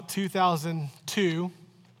2002,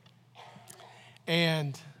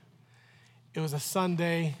 and it was a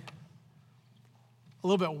Sunday, a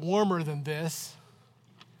little bit warmer than this,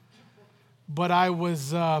 but I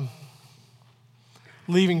was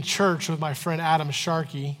leaving church with my friend Adam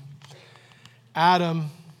Sharkey. Adam,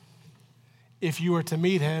 if you were to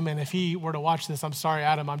meet him, and if he were to watch this, I'm sorry,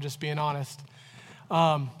 Adam, I'm just being honest,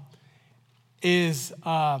 is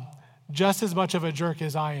just as much of a jerk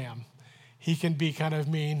as I am. He can be kind of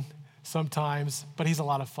mean sometimes, but he's a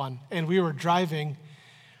lot of fun. And we were driving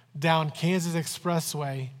down Kansas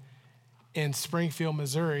Expressway in Springfield,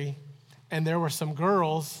 Missouri, and there were some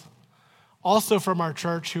girls also from our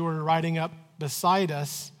church who were riding up beside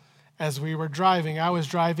us as we were driving. I was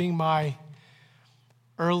driving my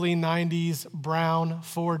early 90s brown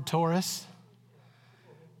Ford Taurus.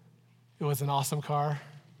 It was an awesome car.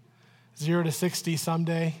 0 to 60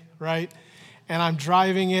 someday, right? And I'm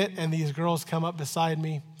driving it, and these girls come up beside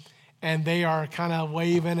me, and they are kind of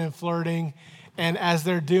waving and flirting. And as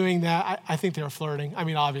they're doing that, I think they were flirting. I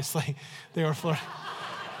mean, obviously, they were flirting.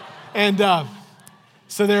 And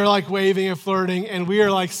so they're like waving and flirting, and we are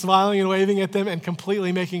like smiling and waving at them and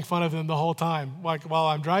completely making fun of them the whole time, like while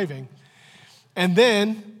I'm driving. And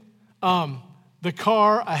then the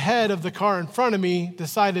car ahead of the car in front of me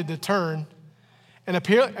decided to turn. And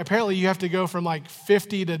apparently you have to go from like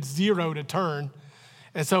 50 to 0 to turn.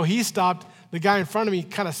 And so he stopped. The guy in front of me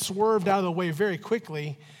kind of swerved out of the way very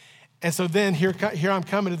quickly. And so then here I'm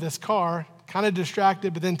coming to this car, kind of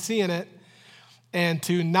distracted, but then seeing it. And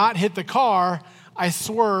to not hit the car, I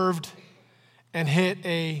swerved and hit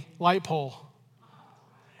a light pole.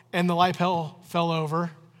 And the light pole fell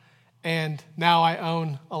over. And now I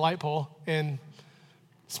own a light pole in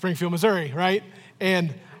Springfield, Missouri, right?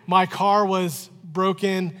 And my car was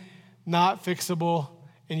broken, not fixable,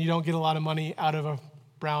 and you don't get a lot of money out of a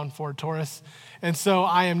brown Ford Taurus. And so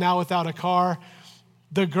I am now without a car.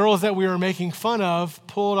 The girls that we were making fun of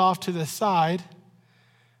pulled off to the side.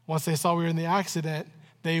 Once they saw we were in the accident,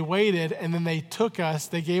 they waited, and then they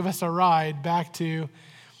gave us a ride back to,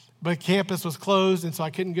 but campus was closed, and so I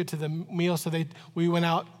couldn't get to the meal, so we went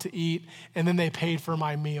out to eat, and then they paid for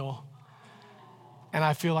my meal. And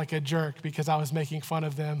I feel like a jerk because I was making fun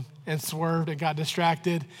of them and swerved and got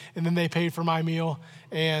distracted, and then they paid for my meal,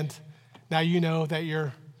 and now you know that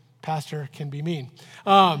your pastor can be mean.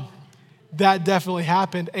 That definitely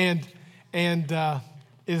happened, and it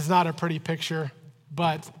is not a pretty picture,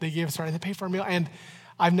 but they gave us a ride. They paid for our meal, and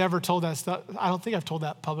I've never told that stuff. I don't think I've told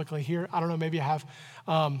that publicly here. I don't know, maybe I have.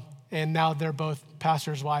 And now they're both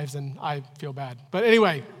pastors' wives, and I feel bad. But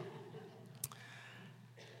anyway,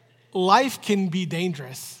 life can be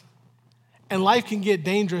dangerous, and life can get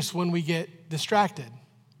dangerous when we get distracted.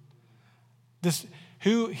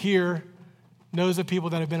 Who here knows of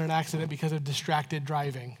people that have been in an accident because of distracted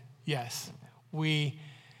driving? Yes.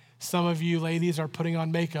 Some of you ladies are putting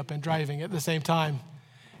on makeup and driving at the same time,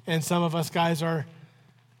 and some of us guys are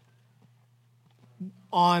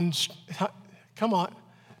come on,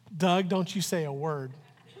 Doug, don't you say a word.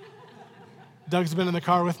 Doug's been in the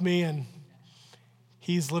car with me, and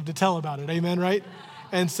he's lived to tell about it. Amen, right?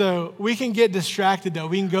 And so we can get distracted, though.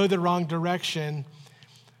 We can go the wrong direction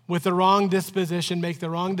with the wrong disposition, make the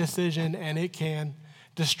wrong decision, and it can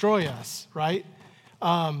destroy us, right?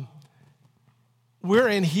 We're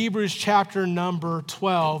in Hebrews chapter number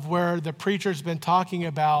 12, where the preacher's been talking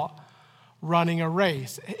about running a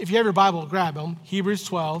race. If you have your Bible, grab them. Hebrews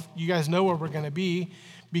 12. You guys know where we're going to be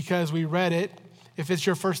because we read it. If it's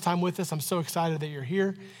your first time with us, I'm so excited that you're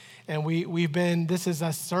here. And this is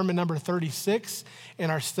a sermon number 36 in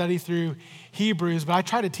our study through Hebrews. But I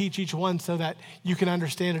try to teach each one so that you can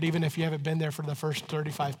understand it, even if you haven't been there for the first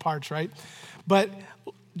 35 parts, right? But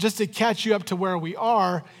just to catch you up to where we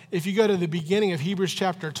are, if you go to the beginning of Hebrews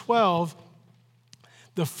chapter 12,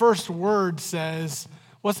 the first word says,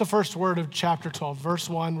 what's the first word of chapter 12? Verse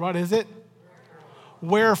 1, what is it?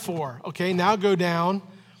 Wherefore. Okay, now go down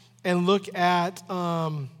and look at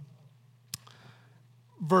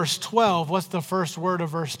verse 12. What's the first word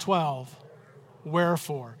of verse 12?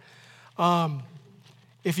 Wherefore.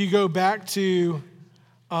 If you go back to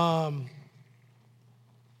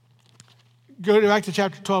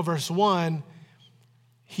chapter 12, verse 1,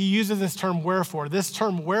 he uses this term wherefore. This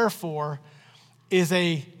term wherefore is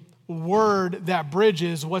a word that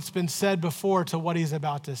bridges what's been said before to what he's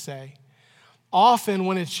about to say. Often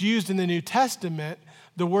when it's used in the New Testament,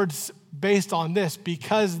 the word's based on this: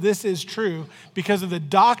 because this is true, because of the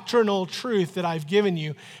doctrinal truth that I've given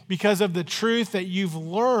you, because of the truth that you've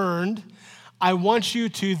learned, I want you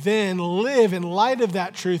to then live in light of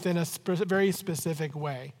that truth in a very specific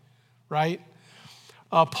way, right?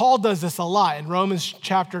 Paul does this a lot in Romans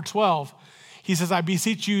chapter 12. He says, I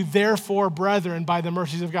beseech you, therefore, brethren, by the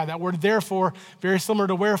mercies of God. That word therefore, very similar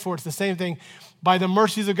to wherefore. It's the same thing. By the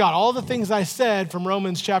mercies of God. All the things I said from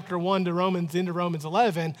Romans chapter 1 to Romans into Romans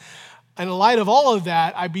 11, in light of all of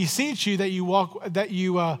that, I beseech you that you walk, Romans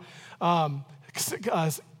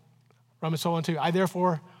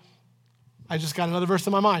 12:2. I just got another verse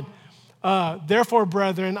in my mind. Therefore,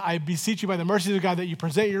 brethren, I beseech you by the mercies of God that you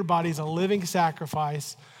present your bodies a living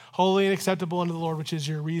sacrifice, holy and acceptable unto the Lord, which is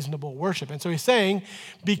your reasonable worship. And so he's saying,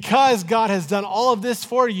 because God has done all of this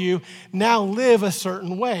for you, now live a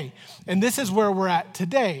certain way. And this is where we're at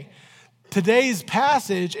today. Today's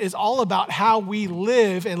passage is all about how we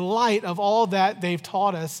live in light of all that they've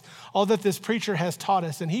taught us, all that this preacher has taught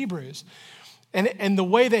us in Hebrews. And the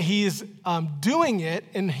way that he's doing it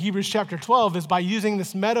in Hebrews chapter 12 is by using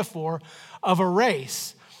this metaphor of a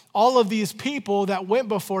race. All of these people that went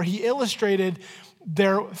before, he illustrated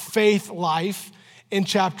their faith life in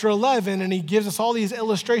chapter 11, and he gives us all these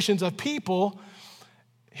illustrations of people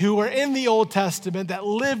who were in the Old Testament that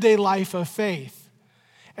lived a life of faith.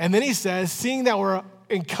 And then he says, seeing that we're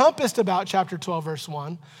encompassed about chapter 12, verse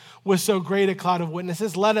 1, with so great a cloud of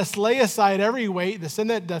witnesses, let us lay aside every weight, the sin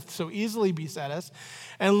that doth so easily beset us,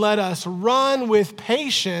 and let us run with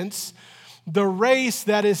patience the race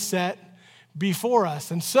that is set before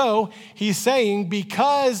us. And so he's saying,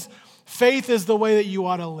 because faith is the way that you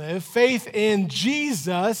ought to live, faith in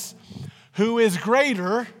Jesus, who is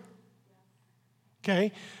greater.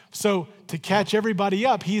 Okay, so to catch everybody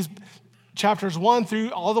up, he's chapters 1 through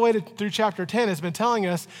all the way through chapter 10 has been telling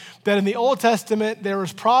us that in the Old Testament there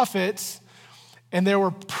was prophets and there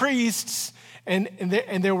were priests and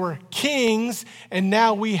there were kings, and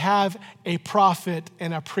now we have a prophet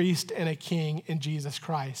and a priest and a king in Jesus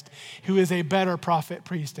Christ, who is a better prophet,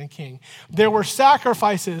 priest, and king. There were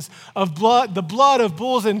sacrifices of blood, the blood of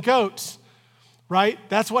bulls and goats, right?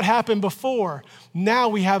 That's what happened before. Now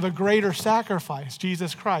we have a greater sacrifice,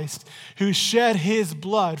 Jesus Christ, who shed his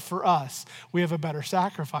blood for us. We have a better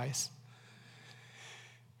sacrifice.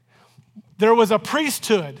 There was a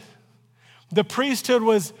priesthood. The priesthood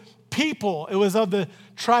was people. It was of the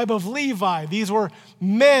tribe of Levi. These were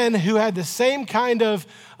men who had the same kind of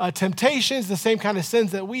temptations, the same kind of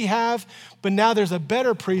sins that we have, but now there's a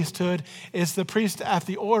better priesthood. It's the priest after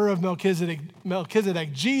the order of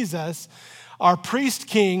Melchizedek, Jesus, our priest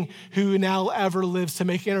king, who now ever lives to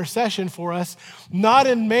make intercession for us, not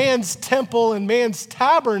in man's temple and man's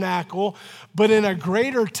tabernacle, but in a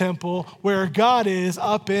greater temple where God is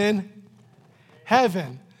up in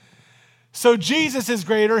heaven. So Jesus is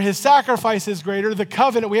greater, his sacrifice is greater, the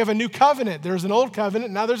covenant, we have a new covenant. There's an old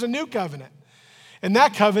covenant, now there's a new covenant. And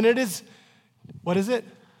that covenant is, what is it?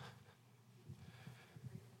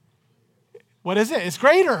 What is it? It's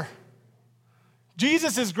greater.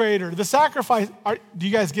 Jesus is greater. The sacrifice, do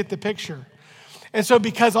you guys get the picture? And so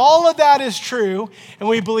because all of that is true, and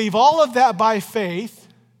we believe all of that by faith,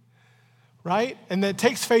 right? And that it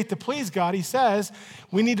takes faith to please God, he says,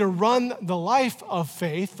 we need to run the life of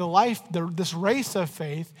faith, this race of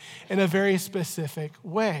faith in a very specific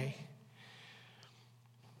way.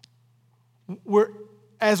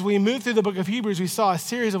 As we move through the book of Hebrews, we saw a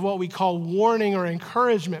series of what we call warning or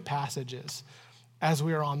encouragement passages as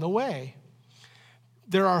we are on the way.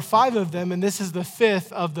 There are 5 of them, and this is the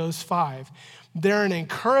 5th of those 5. They're an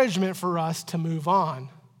encouragement for us to move on.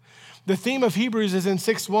 The theme of Hebrews is in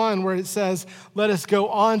 6:1, where it says, let us go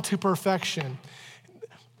on to perfection.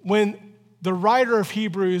 When the writer of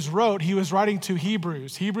Hebrews wrote, he was writing to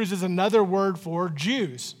Hebrews. Hebrews is another word for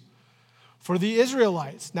Jews, for the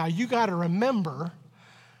Israelites. Now, you got to remember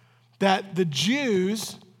that the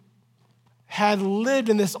Jews had lived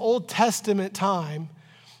in this Old Testament time,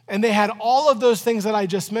 and they had all of those things that I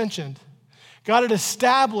just mentioned. God had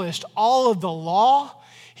established all of the law.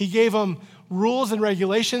 He gave them rules and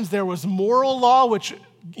regulations. There was moral law, which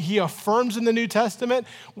he affirms in the New Testament.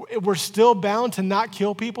 We're still bound to not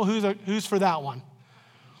kill people. Who's for that one?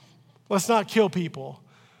 Let's not kill people.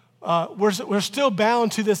 We're still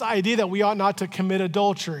bound to this idea that we ought not to commit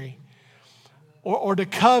adultery or to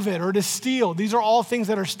covet or to steal. These are all things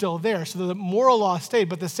that are still there. So the moral law stayed,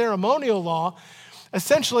 but the ceremonial law,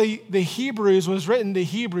 essentially the Hebrews was written to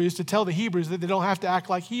Hebrews to tell the Hebrews that they don't have to act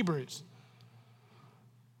like Hebrews.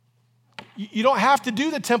 You don't have to do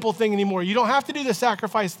the temple thing anymore. You don't have to do the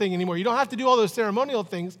sacrifice thing anymore. You don't have to do all those ceremonial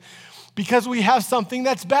things because we have something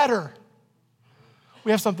that's better.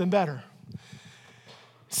 We have something better.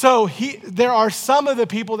 So there are some of the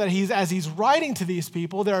people that as he's writing to these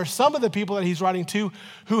people, there are some of the people that he's writing to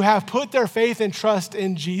who have put their faith and trust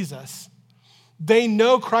in Jesus. They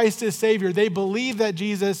know Christ is Savior. They believe that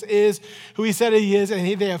Jesus is who he said he is,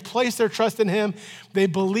 and they have placed their trust in him. They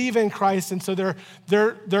believe in Christ, and so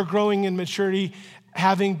they're growing in maturity,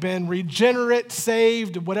 having been regenerate,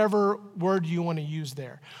 saved, whatever word you want to use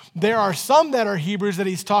there. There are some that are Hebrews that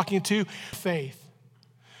he's talking to, faith.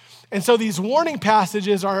 And so these warning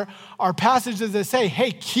passages are passages that say,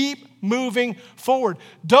 hey, keep moving forward.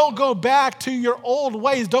 Don't go back to your old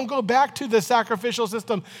ways. Don't go back to the sacrificial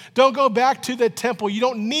system. Don't go back to the temple. You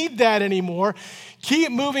don't need that anymore.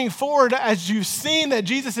 Keep moving forward as you've seen that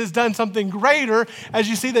Jesus has done something greater, as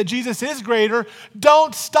you see that Jesus is greater.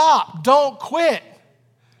 Don't stop. Don't quit.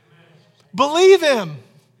 Believe him.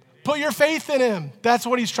 Put your faith in him. That's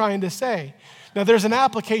what he's trying to say. Now, there's an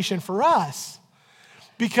application for us.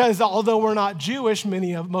 Because although we're not Jewish,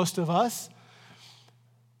 most of us,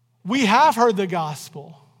 we have heard the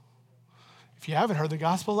gospel. If you haven't heard the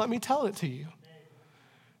gospel, let me tell it to you.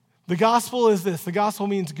 The gospel is this. The gospel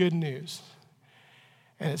means good news.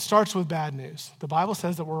 And it starts with bad news. The Bible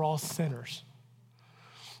says that we're all sinners.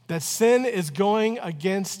 That sin is going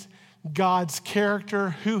against God's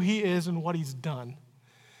character, who he is, and what he's done.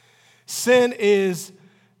 Sin is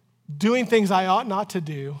doing things I ought not to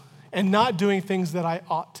do, and not doing things that I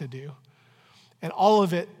ought to do. And all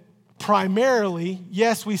of it primarily,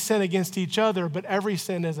 yes, we sin against each other, but every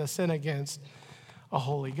sin is a sin against a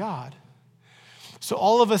holy God. So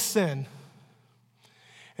all of us sin.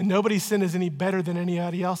 And nobody's sin is any better than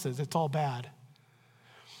anybody else's. It's all bad.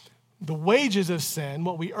 The wages of sin,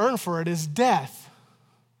 what we earn for it, is death,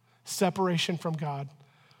 separation from God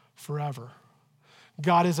forever.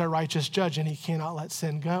 God is our righteous judge, and he cannot let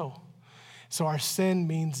sin go. So our sin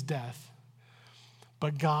means death.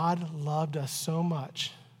 But God loved us so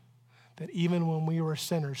much that even when we were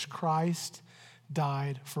sinners, Christ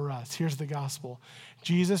died for us. Here's the gospel.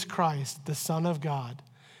 Jesus Christ, the Son of God,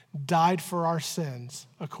 died for our sins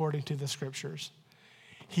according to the scriptures.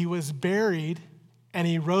 He was buried and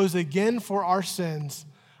he rose again for our sins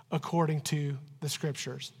according to the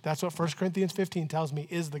scriptures. That's what 1 Corinthians 15 tells me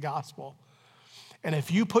is the gospel. And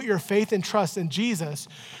if you put your faith and trust in Jesus,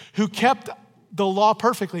 who kept the law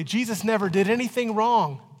perfectly, Jesus never did anything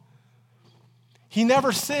wrong. He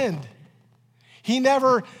never sinned. He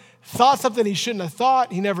never thought something he shouldn't have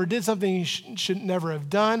thought. He never did something he should never have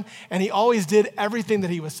done. And he always did everything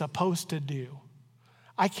that he was supposed to do.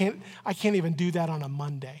 I can't even do that on a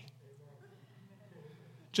Monday.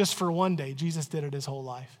 Just for one day, Jesus did it his whole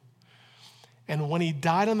life. And when he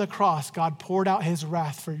died on the cross, God poured out his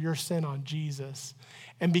wrath for your sin on Jesus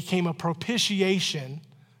and became a propitiation,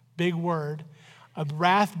 big word, a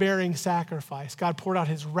wrath-bearing sacrifice. God poured out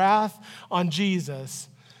his wrath on Jesus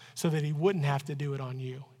so that he wouldn't have to do it on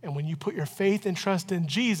you. And when you put your faith and trust in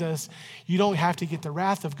Jesus, you don't have to get the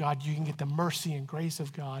wrath of God. You can get the mercy and grace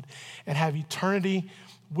of God and have eternity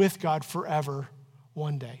with God forever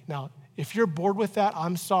one day. Now, if you're bored with that,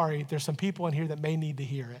 I'm sorry. There's some people in here that may need to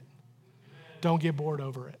hear it. Don't get bored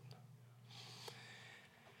over it.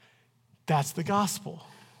 That's the gospel.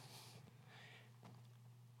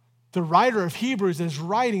 The writer of Hebrews is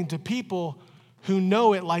writing to people who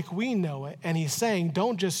know it like we know it. And he's saying,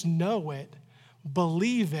 don't just know it,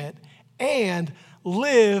 believe it, and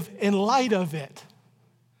live in light of it.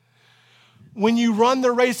 When you run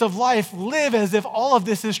the race of life, live as if all of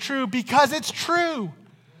this is true because it's true.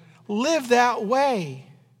 Live that way.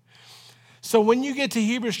 So when you get to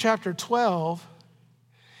Hebrews chapter 12,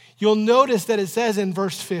 you'll notice that it says in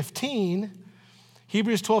verse 15,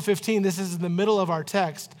 Hebrews 12:15, this is in the middle of our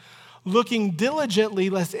text, looking diligently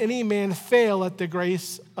lest any man fail at the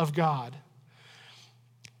grace of God.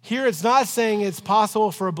 Here it's not saying it's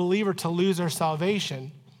possible for a believer to lose their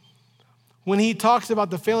salvation. When he talks about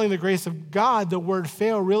the failing the grace of God, the word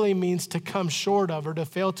fail really means to come short of or to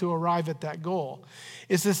fail to arrive at that goal.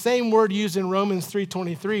 It's the same word used in Romans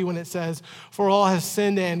 3:23 when it says, for all have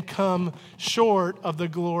sinned and come short of the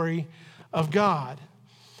glory of God.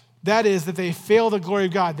 That is, that they fail the glory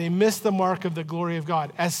of God. They miss the mark of the glory of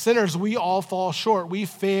God. As sinners, we all fall short. We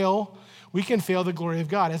can fail the glory of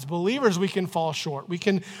God. As believers, we can fall short. We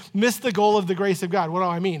can miss the goal of the grace of God. What do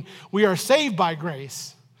I mean? We are saved by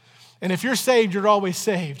grace. And if you're saved, you're always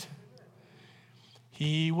saved.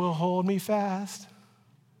 He will hold me fast.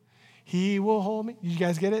 He will hold me. You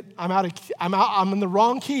guys get it? I'm in the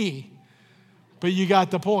wrong key, but you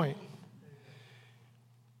got the point.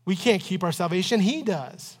 We can't keep our salvation. He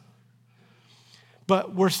does.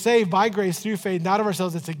 But we're saved by grace through faith, not of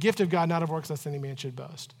ourselves. It's a gift of God, not of works, lest any man should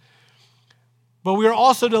boast. But we are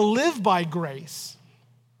also to live by grace.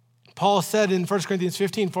 Paul said in 1 Corinthians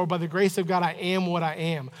 15, for by the grace of God, I am what I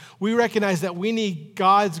am. We recognize that we need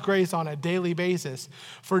God's grace on a daily basis.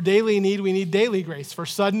 For daily need, we need daily grace. For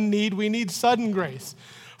sudden need, we need sudden grace.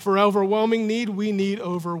 For overwhelming need, we need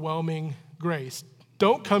overwhelming grace.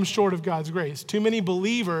 Don't come short of God's grace. Too many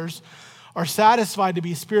believers are satisfied to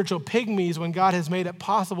be spiritual pygmies when God has made it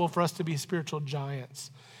possible for us to be spiritual giants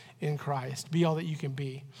in Christ. Be all that you can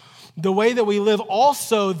be. The way that we live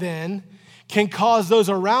also then can cause those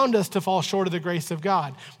around us to fall short of the grace of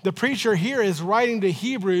God. The preacher here is writing to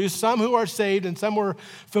Hebrews, some who are saved and some were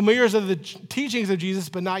familiars of the teachings of Jesus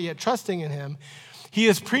but not yet trusting in him. He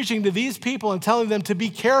is preaching to these people and telling them to be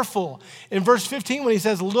careful. In verse 15, when he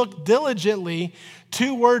says, look diligently,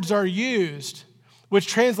 two words are used, which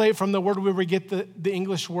translate from the word where we get the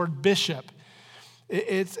English word bishop.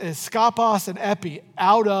 It's skopos and epi,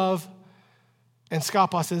 out of, and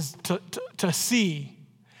skopos is to see.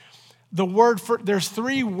 The word there's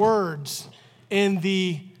three words in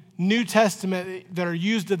the New Testament that are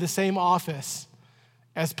used to the same office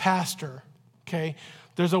as pastor, okay?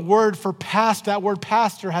 There's a word for pastor. That word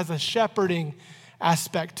pastor has a shepherding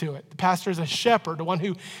aspect to it. The pastor is a shepherd, the one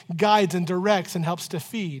who guides and directs and helps to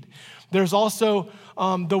feed. There's also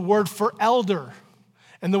the word for elder.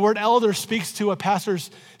 And the word elder speaks to a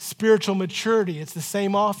pastor's spiritual maturity. It's the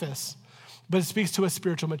same office, but it speaks to a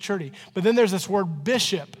spiritual maturity. But then there's this word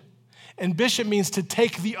bishop. And bishop means to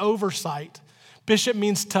take the oversight. Bishop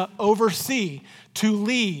means to oversee, to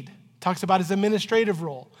lead. Talks about his administrative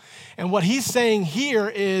role. And what he's saying here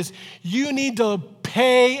is you need to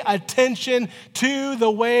pay attention to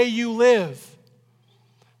the way you live.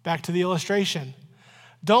 Back to the illustration.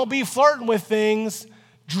 Don't be flirting with things,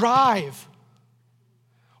 drive.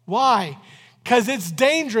 Why? Because it's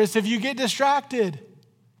dangerous if you get distracted.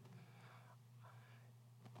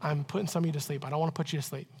 I'm putting some of you to sleep. I don't want to put you to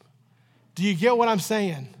sleep. Do you get what I'm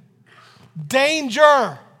saying?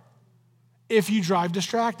 Danger if you drive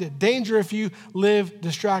distracted. Danger if you live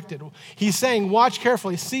distracted. He's saying, watch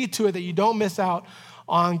carefully. See to it that you don't miss out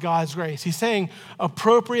on God's grace. He's saying,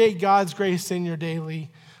 appropriate God's grace in your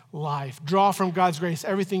daily life. Draw from God's grace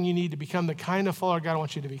everything you need to become the kind of follower God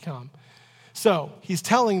wants you to become. So he's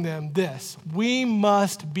telling them this. We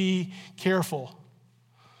must be careful.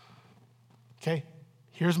 Okay?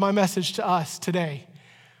 Here's my message to us today.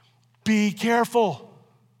 Be careful.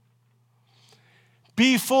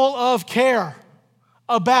 Be full of care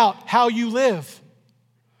about how you live.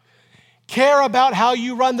 Care about how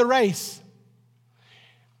you run the race.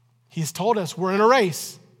 He's told us we're in a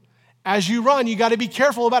race. As you run, you got to be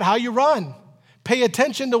careful about how you run. Pay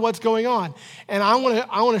attention to what's going on. And I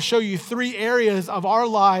want to show you three areas of our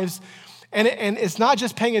lives. And it's not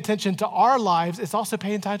just paying attention to our lives, it's also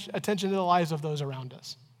paying attention to the lives of those around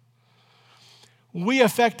us. We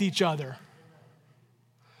affect each other.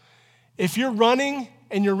 If you're running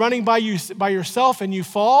and you're running by yourself and you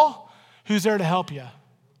fall, who's there to help you?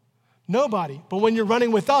 Nobody. But when you're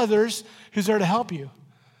running with others, who's there to help you?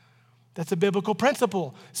 That's a biblical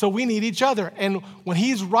principle. So we need each other. And when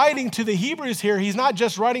he's writing to the Hebrews here, he's not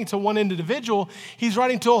just writing to one individual, he's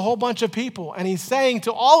writing to a whole bunch of people. And he's saying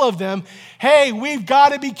to all of them, hey, we've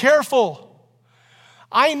got to be careful.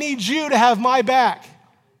 I need you to have my back.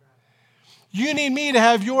 You need me to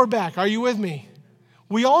have your back. Are you with me?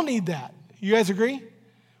 We all need that. You guys agree?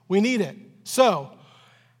 We need it. So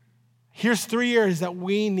here's three areas that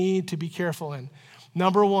we need to be careful in.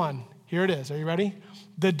 Number one, here it is. Are you ready?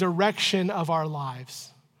 The direction of our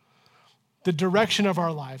lives. The direction of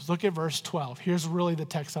our lives. Look at verse 12. Here's really the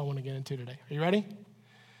text I want to get into today. Are you ready?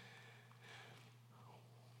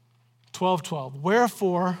 12:12.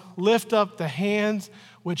 Wherefore, lift up the hands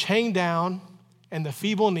which hang down and the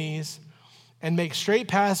feeble knees, and make straight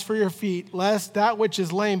paths for your feet, lest that which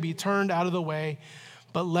is lame be turned out of the way,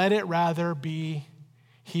 but let it rather be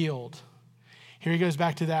healed. Here he goes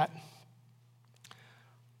back to that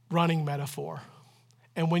running metaphor.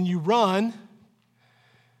 And when you run,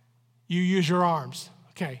 you use your arms.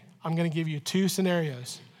 Okay, I'm going to give you two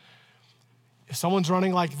scenarios. If someone's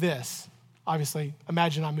running like this, obviously,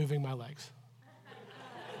 imagine I'm moving my legs.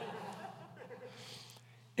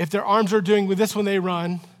 If their arms are doing with this when they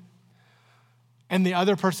run, and the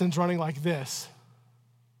other person's running like this,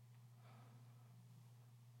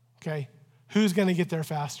 okay, who's going to get there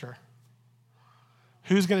faster?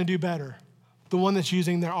 Who's going to do better? The one that's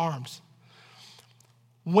using their arms.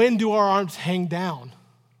 When do our arms hang down?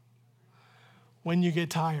 When you get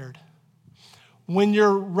tired. When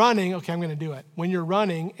you're running, okay, I'm going to do it. When you're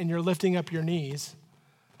running and you're lifting up your knees,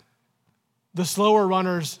 the slower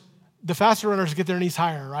runners, the faster runners get their knees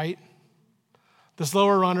higher, right? The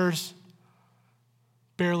slower runners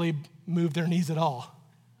barely move their knees at all.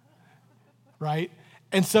 right?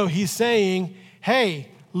 And so he's saying, hey,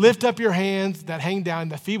 lift up your hands that hang down,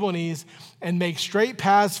 the feeble knees, and make straight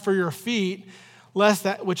paths for your feet, lest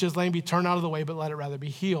that which is lame be turned out of the way, but let it rather be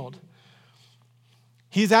healed.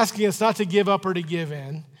 He's asking us not to give up or to give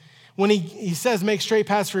in. When he says make straight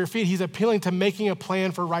paths for your feet, he's appealing to making a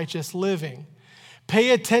plan for righteous living.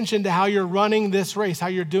 Pay attention to how you're running this race, how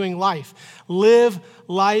you're doing life. Live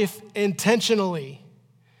life intentionally.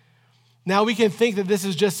 Now we can think that this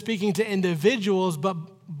is just speaking to individuals, but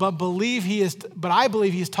I believe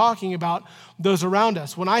he's talking about those around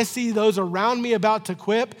us. When I see those around me about to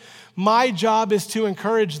quit, my job is to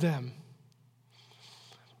encourage them.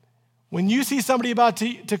 When you see somebody about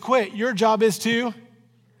to quit, your job is to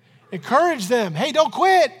encourage them. Hey, don't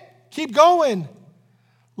quit. Keep going.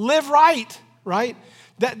 Live right?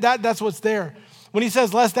 That's what's there. When he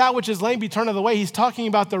says, lest that which is lame be turned out of the way, he's talking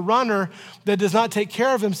about the runner that does not take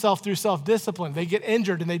care of himself through self-discipline. They get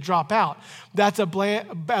injured and they drop out. That's a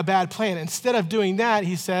bad plan. Instead of doing that,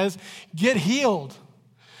 he says, get healed.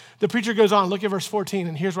 The preacher goes on, look at verse 14,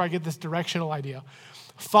 and here's where I get this directional idea.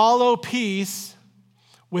 Follow peace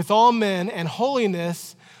with all men and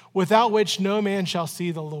holiness, without which no man shall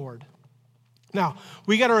see the Lord. Now,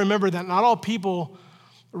 we got to remember that not all people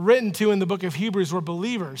written to in the book of Hebrews were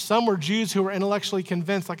believers. Some were Jews who were intellectually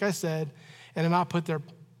convinced, like I said, and had not put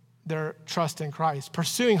their trust in Christ.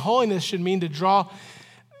 Pursuing holiness should mean to draw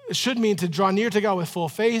near to God with full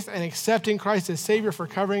faith and accepting Christ as Savior for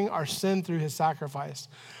covering our sin through his sacrifice.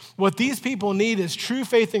 What these people need is true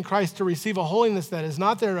faith in Christ to receive a holiness that is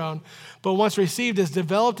not their own, but once received is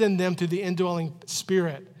developed in them through the indwelling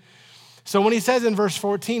Spirit. So when he says in verse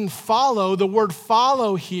 14, follow, the word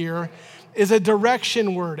follow here is a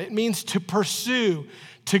direction word. It means to pursue,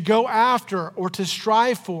 to go after, or to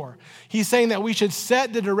strive for. He's saying that we should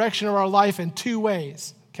set the direction of our life in two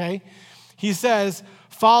ways, okay? He says,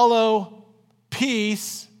 follow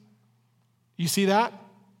peace. You see that?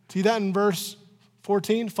 See that in verse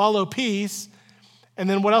 14? Follow peace. And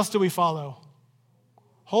then what else do we follow?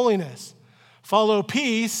 Holiness. Follow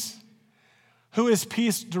peace. Who is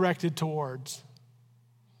peace directed towards?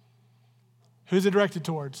 Who's it directed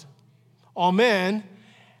towards? All men.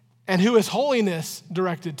 And who is holiness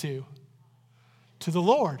directed to? To the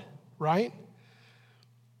Lord, right?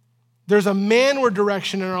 There's a manward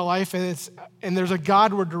direction in our life, and there's a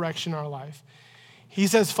Godward direction in our life. He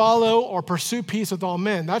says, follow or pursue peace with all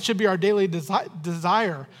men. That should be our daily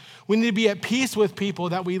desire. We need to be at peace with people,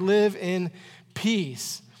 that we live in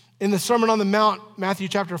peace. In the Sermon on the Mount, Matthew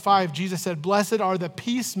chapter 5, Jesus said, blessed are the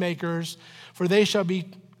peacemakers, for they shall be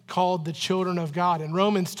called the children of God. In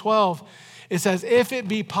Romans 12, it says, if it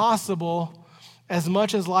be possible, as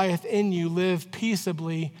much as lieth in you, live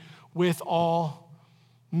peaceably with all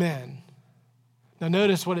men. Now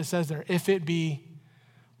notice what it says there, if it be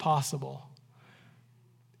possible.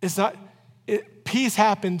 Peace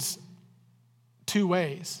happens two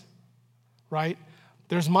ways, right?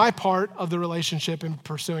 There's my part of the relationship in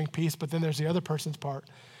pursuing peace, but then there's the other person's part.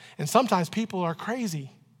 And sometimes people are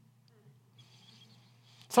crazy.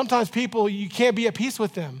 Sometimes people, you can't be at peace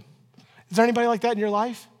with them. Is there anybody like that in your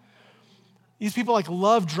life? These people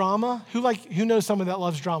love drama. Who knows someone that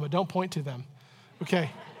loves drama? Don't point to them, okay?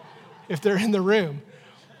 If they're in the room.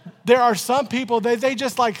 There are some people that they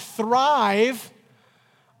just thrive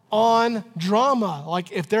on drama.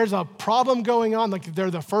 If there's a problem going on,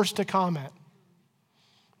 they're the first to comment,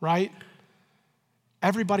 right?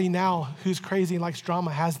 Everybody now who's crazy and likes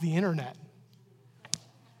drama has the internet,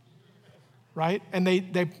 right? And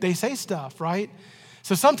they say stuff, right?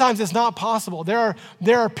 So sometimes it's not possible. There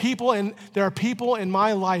are people in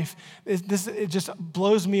my life. It just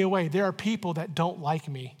blows me away. There are people that don't like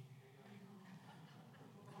me,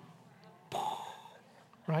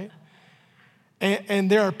 right? And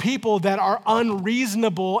there are people that are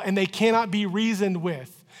unreasonable and they cannot be reasoned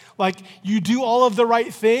with. You do all of the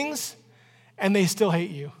right things and they still hate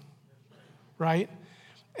you, right?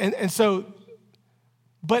 And so,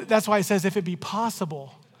 but that's why it says if it be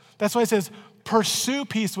possible. That's why it says pursue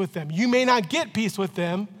peace with them. You may not get peace with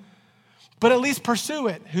them, but at least pursue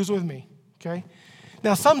it. Who's with me, okay?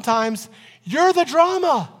 Now sometimes you're the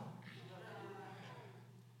drama.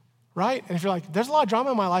 Right? And if you're there's a lot of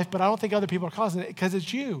drama in my life, but I don't think other people are causing it, because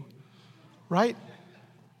it's you, right?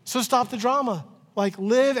 So stop the drama.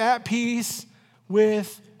 Live at peace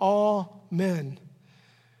with all men.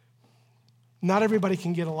 Not everybody we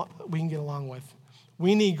can get along with.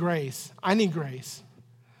 We need grace. I need grace.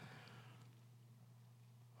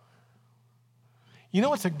 You know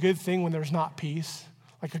what's a good thing when there's not peace?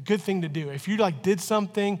 A good thing to do. If you did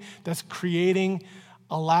something that's creating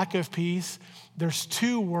a lack of peace, there's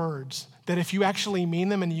two words that if you actually mean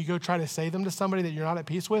them and you go try to say them to somebody that you're not at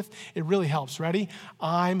peace with, it really helps. Ready?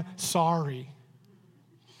 I'm sorry.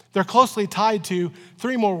 They're closely tied to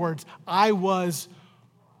 3 more words. I was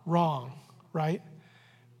wrong, right?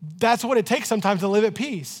 That's what it takes sometimes to live at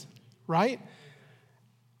peace, right?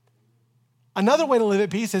 Another way to live at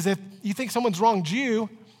peace is if you think someone's wronged you,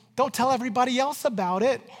 don't tell everybody else about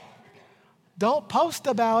it. Don't post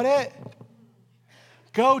about it.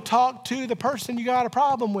 Go talk to the person you got a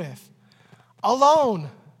problem with. Alone.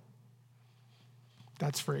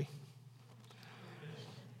 That's free.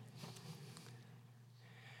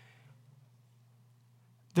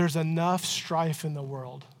 There's enough strife in the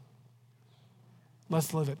world.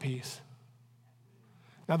 Let's live at peace.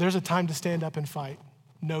 Now, there's a time to stand up and fight,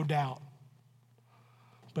 no doubt.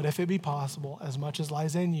 But if it be possible, as much as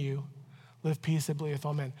lies in you, live peaceably with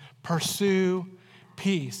all men. Pursue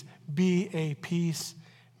peace. Be a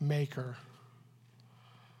peacemaker.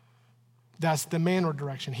 That's the manward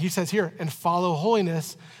direction. He says here, and follow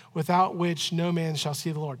holiness, without which no man shall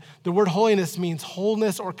see the Lord. The word holiness means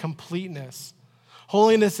wholeness or completeness.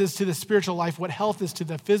 Holiness is to the spiritual life what health is to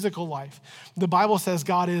the physical life. The Bible says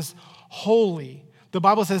God is holy. The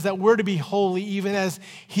Bible says that we're to be holy even as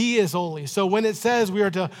he is holy. So when it says we are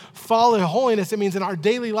to follow holiness, it means in our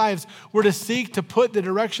daily lives, we're to seek to put the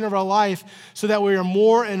direction of our life so that we are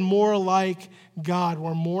more and more like God.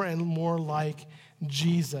 We're more and more like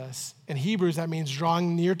Jesus. In Hebrews, that means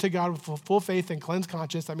drawing near to God with full faith and cleansed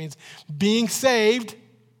conscience. That means being saved,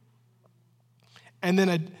 and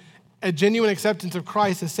then a genuine acceptance of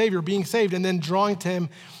Christ as Savior, being saved, and then drawing to him.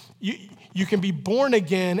 You can be born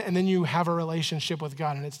again, and then you have a relationship with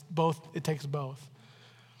God, and it's both. It takes both.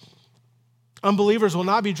 Unbelievers will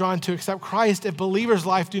not be drawn to accept Christ if believers'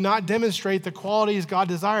 life do not demonstrate the qualities God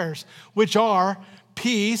desires, which are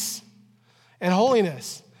peace and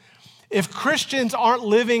holiness. If Christians aren't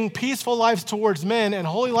living peaceful lives towards men and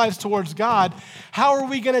holy lives towards God, how are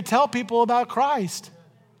we going to tell people about Christ?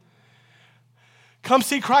 Come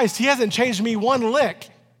see Christ. He hasn't changed me one lick,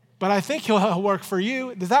 but I think he'll work for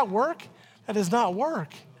you. Does that work? That does not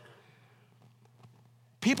work.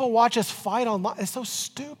 People watch us fight online. It's so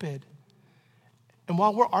stupid. And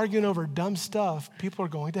while we're arguing over dumb stuff, people are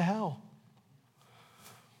going to hell.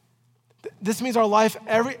 This means our life,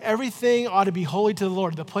 everything ought to be holy to the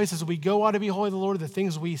Lord. The places we go ought to be holy to the Lord. The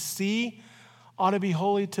things we see ought to be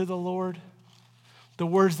holy to the Lord. The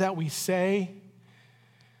words that we say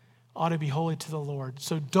ought to be holy to the Lord.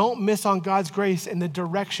 So don't miss on God's grace in the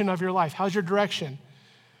direction of your life. How's your direction?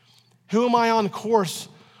 Who am I on course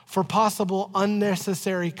for possible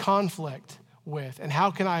unnecessary conflict with? And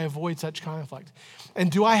how can I avoid such conflict?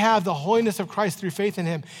 And do I have the holiness of Christ through faith in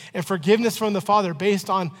him and forgiveness from the Father based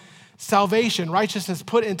on salvation, righteousness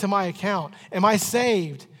put into my account? Am I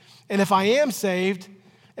saved? And if I am saved,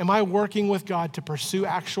 am I working with God to pursue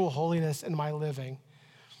actual holiness in my living?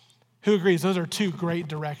 Who agrees? Those are 2 great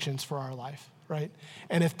directions for our life, right?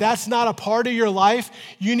 And if that's not a part of your life,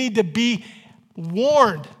 you need to be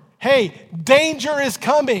warned. Hey, danger is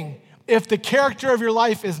coming if the character of your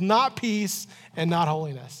life is not peace and not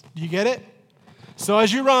holiness. Do you get it? So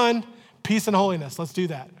as you run, peace and holiness. Let's do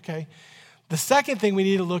that, okay? The second thing we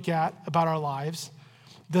need to look at about our lives,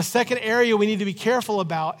 the second area we need to be careful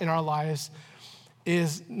about in our lives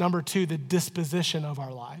is, number 2, the disposition of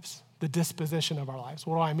our lives. The disposition of our lives.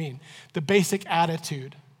 What do I mean? The basic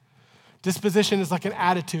attitude. Disposition is like an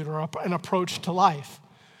attitude or an approach to life.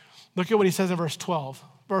 Look at what he says in verse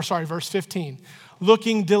 15.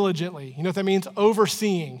 Looking diligently. You know what that means?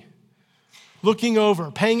 Overseeing. Looking over.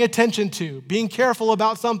 Paying attention to. Being careful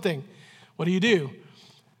about something. What do?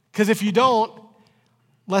 Because if you don't,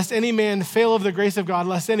 lest any man fail of the grace of God,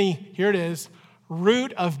 lest any, here it is,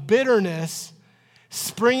 root of bitterness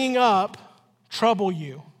springing up trouble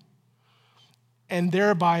you, and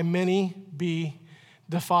thereby many be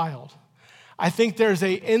defiled. I think there's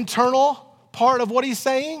an internal part of what he's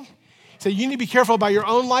saying. So you need to be careful about your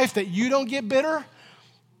own life that you don't get bitter.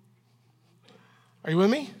 Are you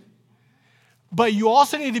with me? But you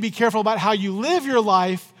also need to be careful about how you live your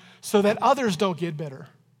life so that others don't get bitter.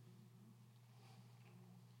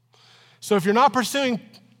 So if you're not pursuing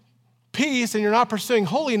peace and you're not pursuing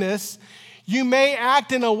holiness, you may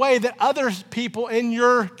act in a way that other people in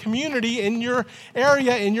your community, in your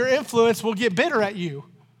area, in your influence will get bitter at you.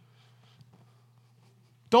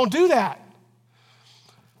 Don't do that.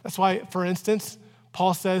 That's why, for instance,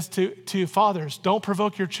 Paul says to fathers, don't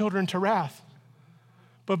provoke your children to wrath,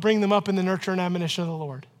 but bring them up in the nurture and admonition of the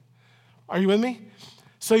Lord. Are you with me?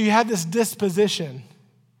 So you have this disposition.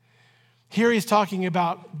 Here he's talking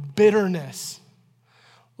about bitterness.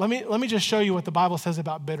 Let me just show you what the Bible says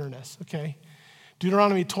about bitterness, okay?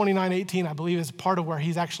 Deuteronomy 29:18, I believe, is part of where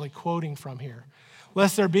he's actually quoting from here.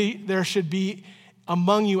 Lest there should be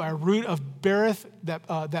among you a root of beareth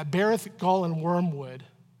that beareth gall and wormwood.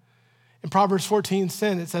 In Proverbs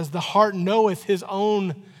 14:10, it says, the heart knoweth his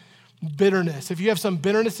own bitterness. If you have some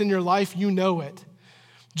bitterness in your life, you know it.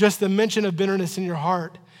 Just the mention of bitterness in your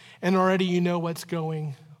heart, and already you know what's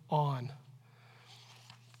going on.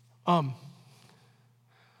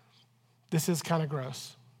 This is kind of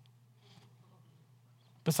gross.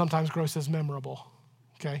 But sometimes gross is memorable,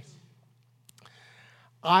 okay?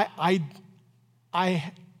 I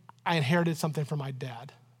inherited something from my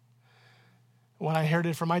dad. What I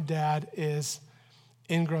inherited from my dad is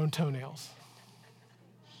ingrown toenails.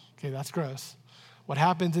 Okay, that's gross. What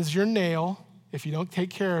happens is your nail, if you don't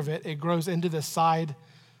take care of it, it grows into the side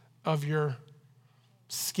of your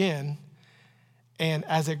skin. And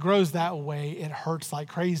as it grows that way, it hurts like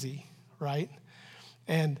crazy, right?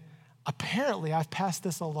 And apparently I've passed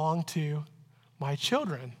this along to my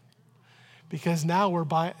children. Because now we're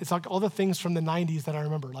buying, it's like all the things from the 90s that I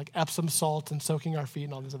remember, like Epsom salt and soaking our feet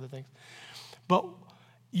and all these other things. But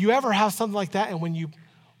you ever have something like that, and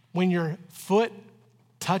when your foot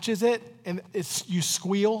touches it and you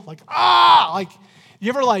squeal, like, ah! Like, you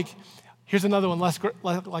ever here's another one, less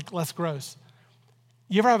gross.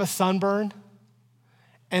 You ever have a sunburn?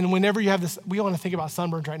 And whenever you have this, we want to think about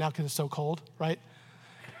sunburns right now because it's so cold, right?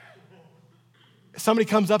 Somebody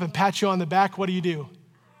comes up and pats you on the back, what do?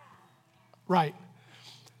 Right.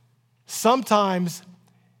 Sometimes,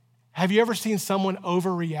 have you ever seen someone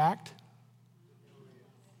overreact?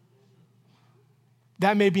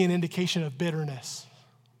 That may be an indication of bitterness.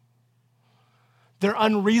 They're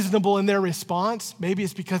unreasonable in their response. Maybe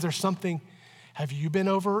it's because there's something. Have you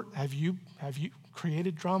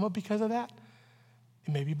created drama because of that?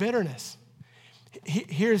 It may be bitterness.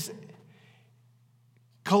 Here's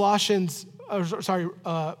Acts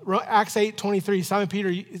 8:23, Simon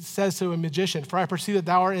Peter says to a magician, for I perceive that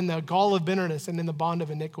thou art in the gall of bitterness and in the bond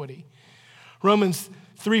of iniquity. Romans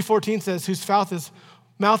 3:14 says, whose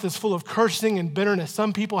mouth is full of cursing and bitterness.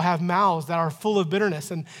 Some people have mouths that are full of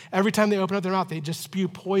bitterness, and every time they open up their mouth, they just spew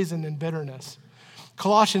poison and bitterness.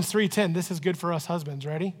 Colossians 3:10, this is good for us husbands,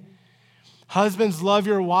 ready? Husbands, love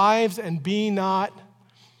your wives and be not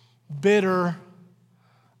bitter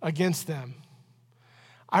against them.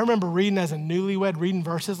 I remember reading as a newlywed, reading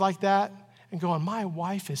verses like that and going, my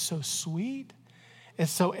wife is so sweet and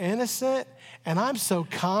so innocent, and I'm so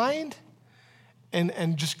kind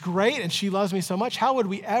and just great, and she loves me so much. How would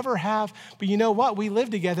we ever have? But you know what? We live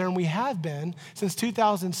together, and we have been since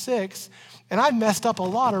 2006, and I've messed up a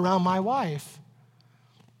lot around my wife.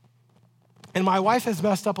 And my wife has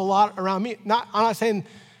messed up a lot around me. I'm not saying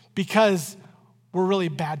because we're really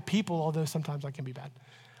bad people, although sometimes I can be bad.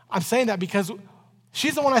 I'm saying that because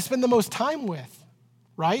she's the one I spend the most time with,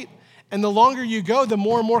 right? And the longer you go, the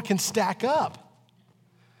more and more can stack up.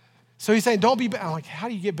 So he's saying, don't be bitter. I'm like, how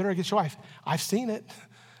do you get bitter against your wife? I've seen it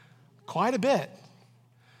quite a bit.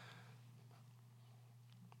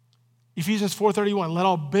 Ephesians 4:31, let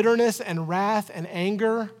all bitterness and wrath and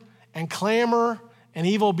anger and clamor and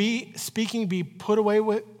evil speaking be put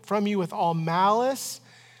away from you with all malice,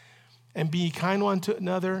 and be kind one to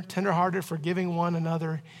another, tenderhearted, forgiving one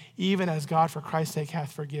another, even as God for Christ's sake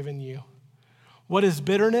hath forgiven you. What is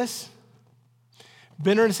bitterness?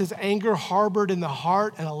 Bitterness is anger harbored in the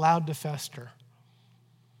heart and allowed to fester.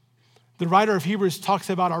 The writer of Hebrews talks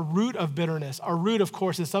about a root of bitterness. A root, of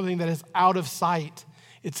course, is something that is out of sight.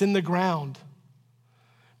 It's in the ground.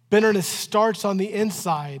 Bitterness starts on the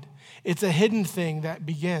inside. It's a hidden thing that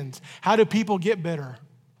begins. How do people get bitter?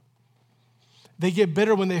 They get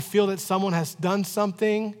bitter when they feel that someone has done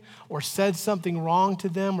something or said something wrong to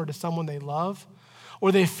them or to someone they love,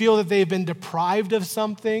 or they feel that they've been deprived of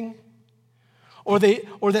something, or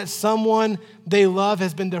that someone they love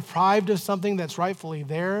has been deprived of something that's rightfully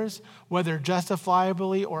theirs, whether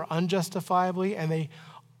justifiably or unjustifiably, and they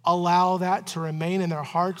allow that to remain in their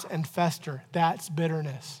hearts and fester. That's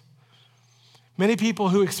bitterness. Many people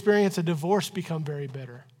who experience a divorce become very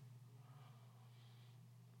bitter.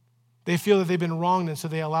 They feel that they've been wronged, and so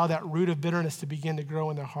they allow that root of bitterness to begin to grow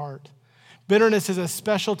in their heart. Bitterness is a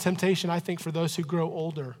special temptation, I think, for those who grow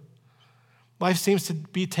older. Life seems to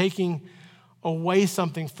be taking away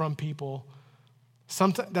something from people.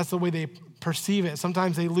 Sometimes that's the way they perceive it.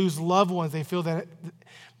 Sometimes they lose loved ones. They feel that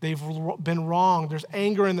they've been wronged. There's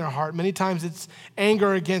anger in their heart. Many times it's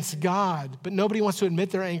anger against God, but nobody wants to admit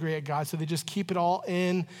they're angry at God, so they just keep it all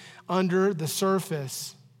in under the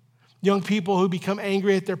surface. Young people who become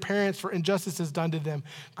angry at their parents for injustices done to them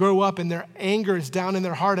grow up and their anger is down in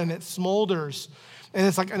their heart and it smolders. And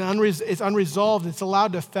it's like it's unresolved. It's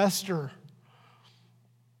allowed to fester.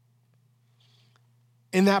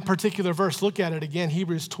 In that particular verse, look at it again,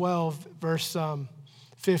 Hebrews 12, verse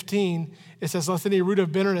 15. It says, lest any root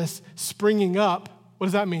of bitterness springing up. What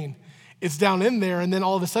does that mean? It's down in there, and then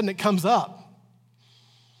all of a sudden it comes up.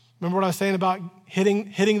 Remember what I was saying about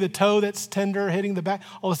hitting the toe that's tender, hitting the back?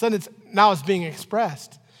 All of a sudden, now it's being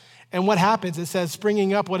expressed. And what happens? It says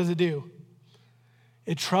springing up, what does it do?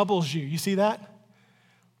 It troubles you. You see that?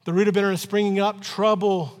 The root of bitterness springing up,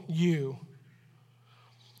 trouble you.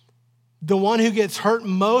 The one who gets hurt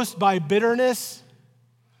most by bitterness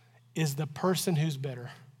is the person who's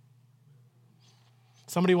bitter.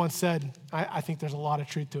 Somebody once said, I think there's a lot of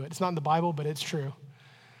truth to it. It's not in the Bible, but it's true.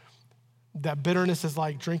 That bitterness is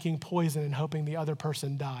like drinking poison and hoping the other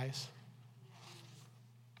person dies.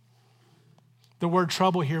 The word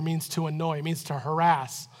trouble here means to annoy, it means to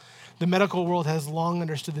harass. The medical world has long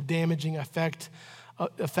understood the damaging effects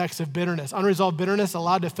of bitterness. Unresolved bitterness,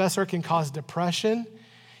 allowed to fester, can cause depression.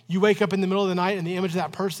 You wake up in the middle of the night and the image of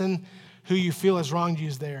that person who you feel has wronged you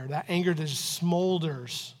is there. That anger just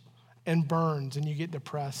smolders and burns and you get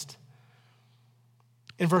depressed.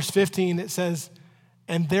 In verse 15, it says,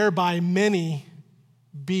 and thereby many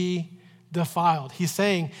be defiled. He's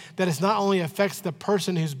saying that it not only affects the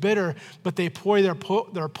person who's bitter, but they pour their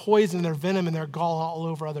poison, their venom, and their gall all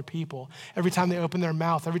over other people. Every time they open their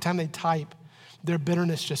mouth, every time they type, their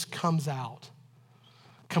bitterness just comes out.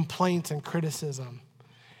 Complaints and criticism.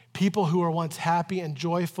 People who are once happy and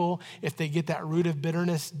joyful, if they get that root of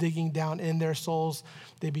bitterness digging down in their souls,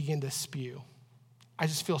 they begin to spew. I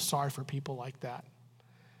just feel sorry for people like that.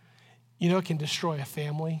 You know, it can destroy a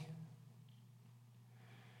family.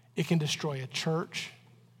 It can destroy a church.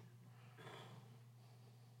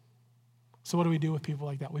 So what do we do with people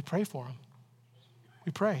like that? We pray for them.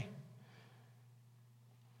 We pray.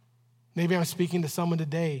 Maybe I'm speaking to someone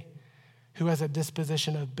today who has a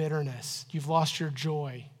disposition of bitterness. You've lost your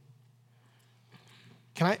joy.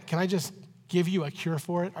 Can I just give you a cure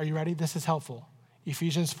for it? Are you ready? This is helpful.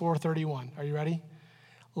 Ephesians 4:31. Are you ready?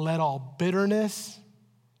 Let all bitterness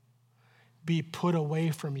be put away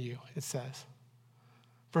from you, it says.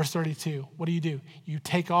 Verse 32, what do? You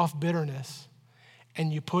take off bitterness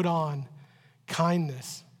and you put on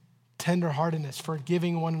kindness, tenderheartedness,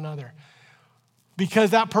 forgiving one another.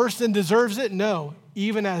 Because that person deserves it? No,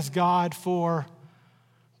 even as God for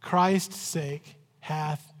Christ's sake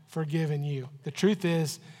hath forgiven you. The truth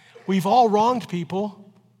is, we've all wronged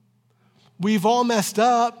people. We've all messed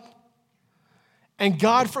up. And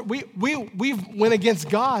we went against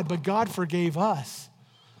God, but God forgave us.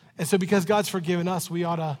 And so because God's forgiven us, we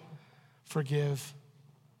ought to forgive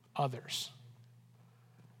others.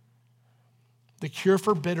 The cure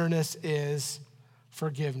for bitterness is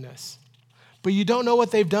forgiveness. But you don't know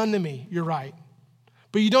what they've done to me. You're right.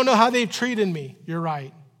 But you don't know how they've treated me. You're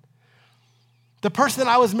right. The person that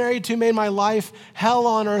I was married to made my life hell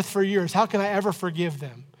on earth for years. How can I ever forgive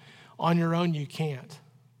them? On your own, you can't.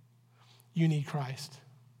 You need Christ.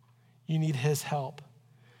 You need his help.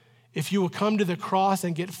 If you will come to the cross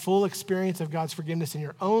and get full experience of God's forgiveness in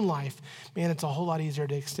your own life, man, it's a whole lot easier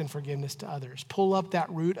to extend forgiveness to others. Pull up that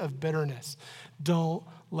root of bitterness. Don't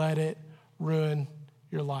let it ruin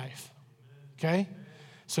your life. Okay?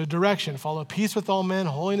 So direction, follow peace with all men,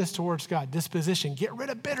 holiness towards God. Disposition, get rid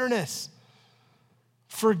of bitterness.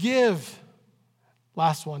 Forgive.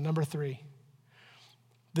 Last one, number 3.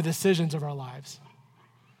 The decisions of our lives.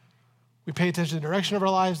 We pay attention to the direction of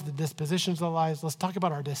our lives, the dispositions of our lives. Let's talk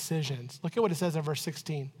about our decisions. Look at what it says in verse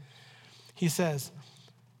 16. He says,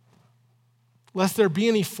 lest there be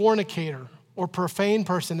any fornicator or profane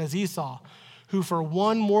person as Esau, who for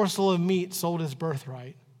one morsel of meat sold his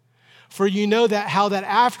birthright. For you know that how that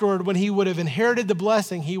afterward, when he would have inherited the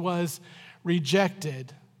blessing, he was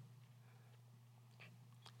rejected.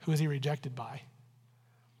 Who was he rejected by?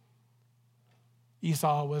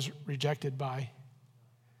 Esau was rejected by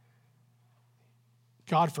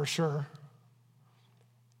God for sure.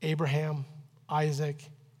 Abraham, Isaac,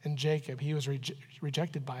 and Jacob. He was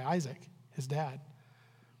rejected by Isaac, his dad,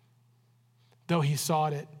 though he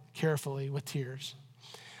sought it carefully with tears.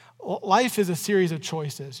 Life is a series of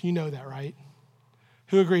choices. You know that, right?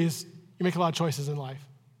 Who agrees you make a lot of choices in life?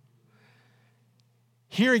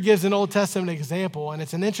 Here he gives an Old Testament example, and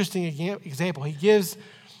it's an interesting example. He gives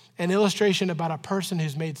an illustration about a person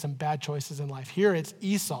who's made some bad choices in life. Here it's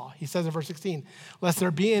Esau. He says in verse 16, lest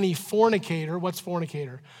there be any fornicator. What's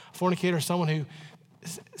fornicator? A fornicator is someone who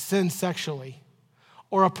sins sexually,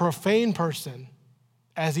 or a profane person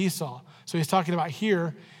as Esau. So he's talking about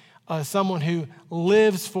here someone who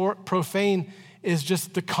lives for profane is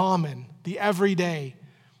just the common, the everyday,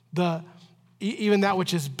 even that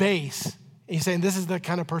which is base. He's saying this is the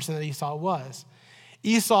kind of person that Esau was.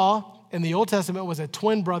 Esau in the Old Testament was a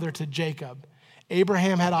twin brother to Jacob.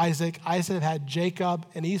 Abraham had Isaac, Isaac had Jacob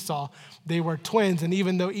and Esau. They were twins, and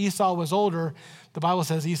even though Esau was older, the Bible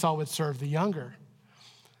says Esau would serve the younger.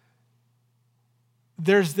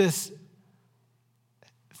 There's this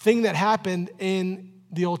thing that happened in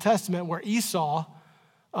the Old Testament where Esau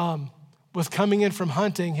was coming in from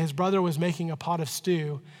hunting. His brother was making a pot of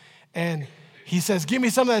stew, and he says, "Give me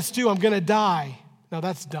some of that stew, I'm going to die." Now,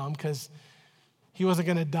 that's dumb because he wasn't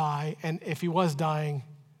going to die, and if he was dying,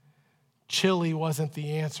 chili wasn't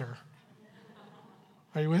the answer.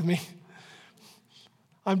 Are you with me?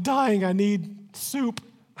 I'm dying, I need soup,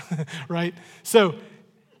 right? So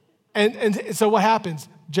what happens?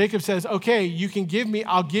 Jacob says, okay, you can give me,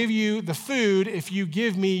 I'll give you the food if you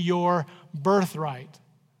give me your birthright.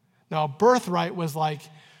 Now, birthright was like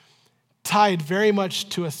tied very much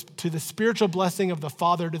to the spiritual blessing of the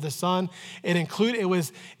Father to the Son. It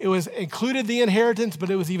was included the inheritance, but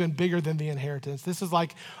it was even bigger than the inheritance. This is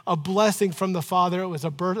like a blessing from the Father. It was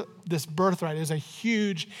this birthright. It was a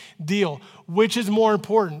huge deal. Which is more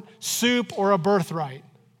important, soup or a birthright?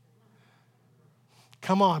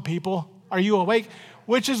 Come on, people. Are you awake?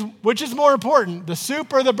 Which is more important, the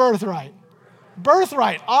soup or the birthright?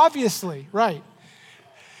 Birthright, obviously, right.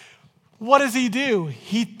 What does he do?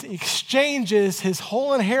 He exchanges his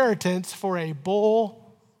whole inheritance for a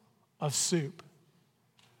bowl of soup.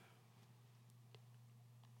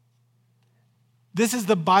 This is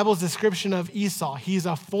the Bible's description of Esau. He's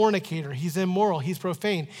a fornicator. He's immoral. He's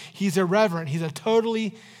profane. He's irreverent. He's a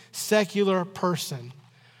totally secular person.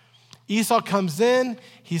 Esau comes in.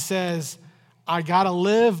 He says, I got to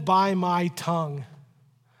live by my tongue.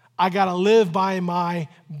 I got to live by my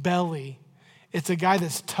belly. It's a guy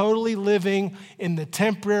that's totally living in the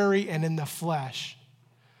temporary and in the flesh.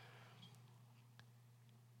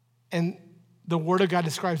 And the Word of God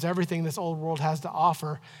describes everything this old world has to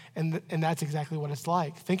offer, and that's exactly what it's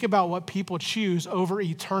like. Think about what people choose over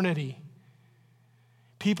eternity.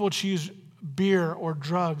 People choose beer or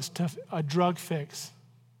drugs to a drug fix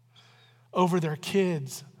over their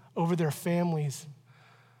kids, over their families,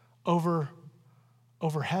 over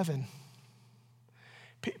heaven.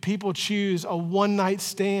 People choose a one-night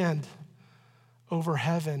stand over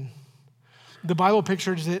heaven. The Bible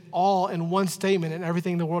pictures it all in one statement, and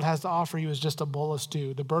everything the world has to offer you is just a bowl of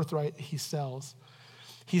stew, the birthright he sells.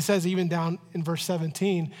 He says even down in verse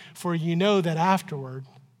 17, for you know that afterward,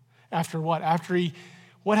 after what?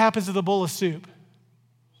 What happens to the bowl of soup?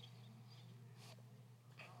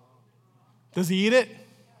 Does he eat it?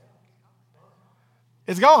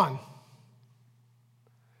 It's gone.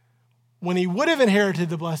 When he would have inherited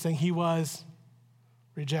the blessing, he was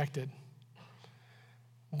rejected.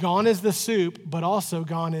 Gone is the soup, but also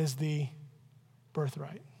gone is the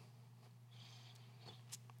birthright.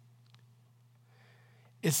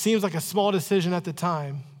 It seems like a small decision at the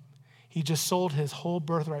time. He just sold his whole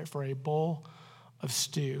birthright for a bowl of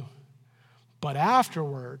stew. But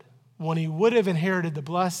afterward, when he would have inherited the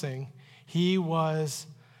blessing, he was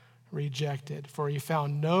rejected, for he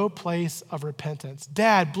found no place of repentance.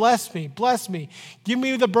 Dad, bless me, give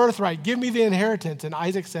me the birthright, give me the inheritance. And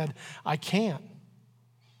Isaac said, I can't,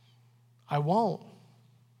 I won't.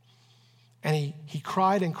 And he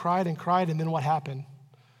cried and cried and cried, and then what happened?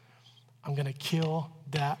 I'm going to kill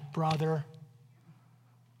that brother.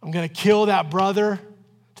 I'm going to kill that brother,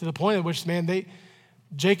 to the point at which,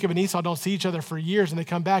 Jacob and Esau don't see each other for years, and they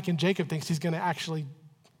come back, and Jacob thinks he's going to actually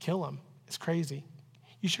kill him. It's crazy.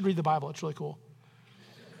 You should read the Bible. It's really cool.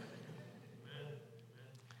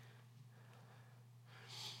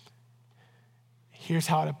 Here's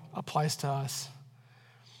how it applies to us.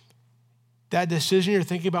 That decision you're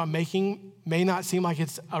thinking about making may not seem like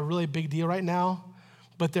it's a really big deal right now,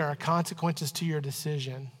 but there are consequences to your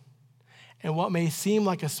decision. And what may seem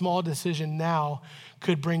like a small decision now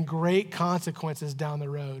could bring great consequences down the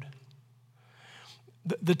road.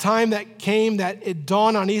 The time that came that it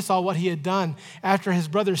dawned on Esau what he had done. After his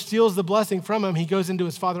brother steals the blessing from him, he goes into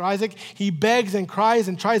his father Isaac. He begs and cries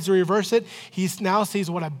and tries to reverse it. He now sees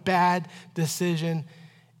what a bad decision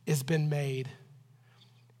has been made.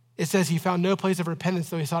 It says he found no place of repentance,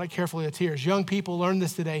 though he sought it carefully with tears. Young people, learn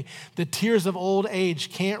this today. The tears of old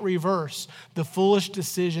age can't reverse the foolish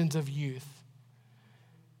decisions of youth.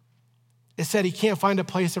 it said he can't find a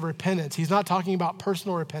place of repentance. He's not talking about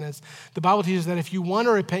personal repentance. The Bible teaches that if you want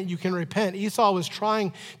to repent, you can repent. Esau was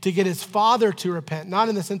trying to get his father to repent, not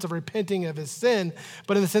in the sense of repenting of his sin,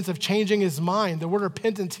 but in the sense of changing his mind. The word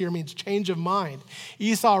repentance here means change of mind.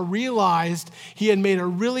 Esau realized he had made a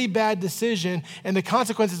really bad decision, and the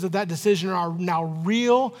consequences of that decision are now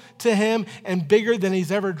real to him and bigger than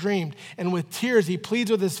he's ever dreamed. And with tears, he pleads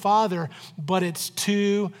with his father, but it's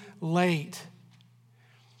too late.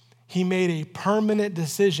 He made a permanent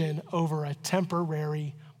decision over a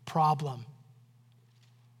temporary problem.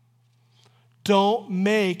 Don't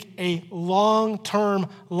make a long-term,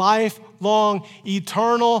 lifelong,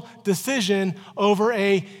 eternal decision over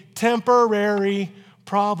a temporary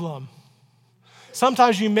problem.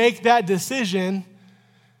 Sometimes you make that decision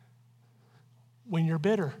when you're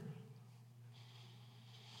bitter.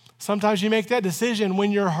 Sometimes you make that decision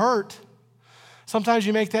when you're hurt. Sometimes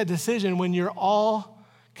you make that decision when you're all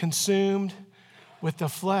consumed with the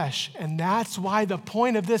flesh. And that's why the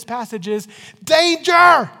point of this passage is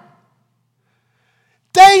danger.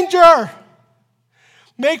 Danger.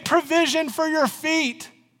 Make provision for your feet.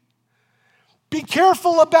 Be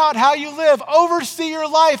careful about how you live. Oversee your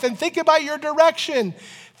life and think about your direction.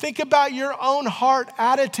 Think about your own heart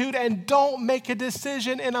attitude, and don't make a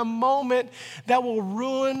decision in a moment that will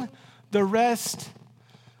ruin the rest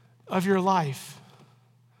of your life.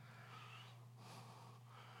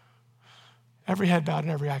 Every head bowed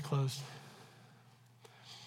and every eye closed.